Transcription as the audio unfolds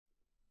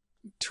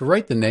To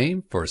write the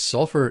name for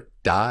sulfur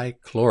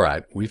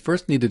dichloride, we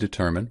first need to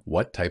determine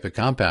what type of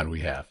compound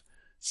we have.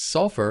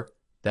 Sulfur,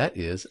 that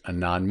is a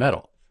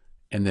nonmetal.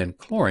 And then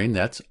chlorine,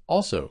 that's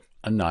also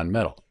a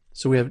nonmetal.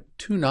 So we have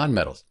two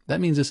nonmetals.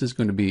 That means this is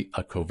going to be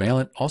a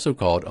covalent, also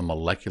called a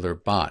molecular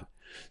bond.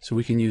 So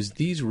we can use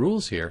these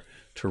rules here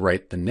to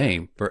write the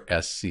name for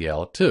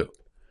SCl2.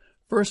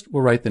 First,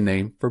 we'll write the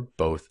name for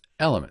both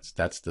elements.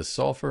 That's the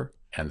sulfur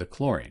and the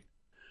chlorine.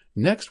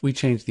 Next, we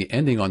change the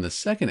ending on the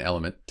second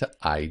element to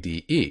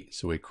IDE.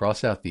 So we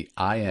cross out the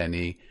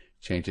INE,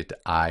 change it to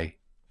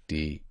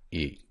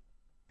IDE.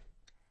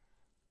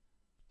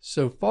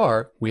 So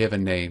far, we have a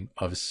name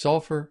of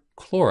sulfur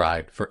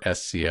chloride for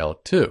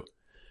SCl2.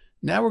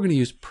 Now we're going to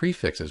use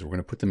prefixes. We're going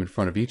to put them in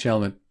front of each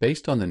element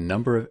based on the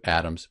number of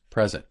atoms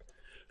present.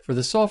 For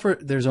the sulfur,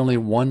 there's only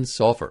one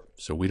sulfur,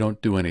 so we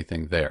don't do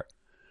anything there.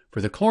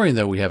 For the chlorine,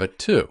 though, we have a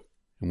 2,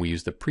 and we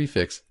use the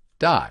prefix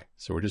di.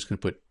 So we're just going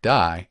to put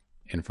di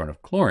in front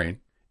of chlorine,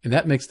 and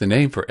that makes the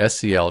name for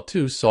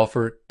SCl2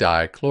 sulfur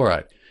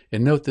dichloride.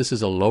 And note this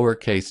is a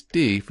lowercase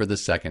d for the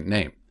second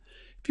name.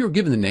 If you were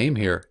given the name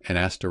here and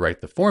asked to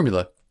write the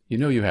formula, you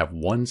know you have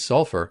one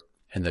sulfur,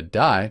 and the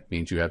di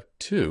means you have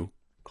two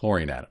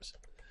chlorine atoms.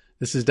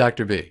 This is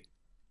Dr. B,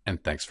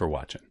 and thanks for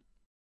watching.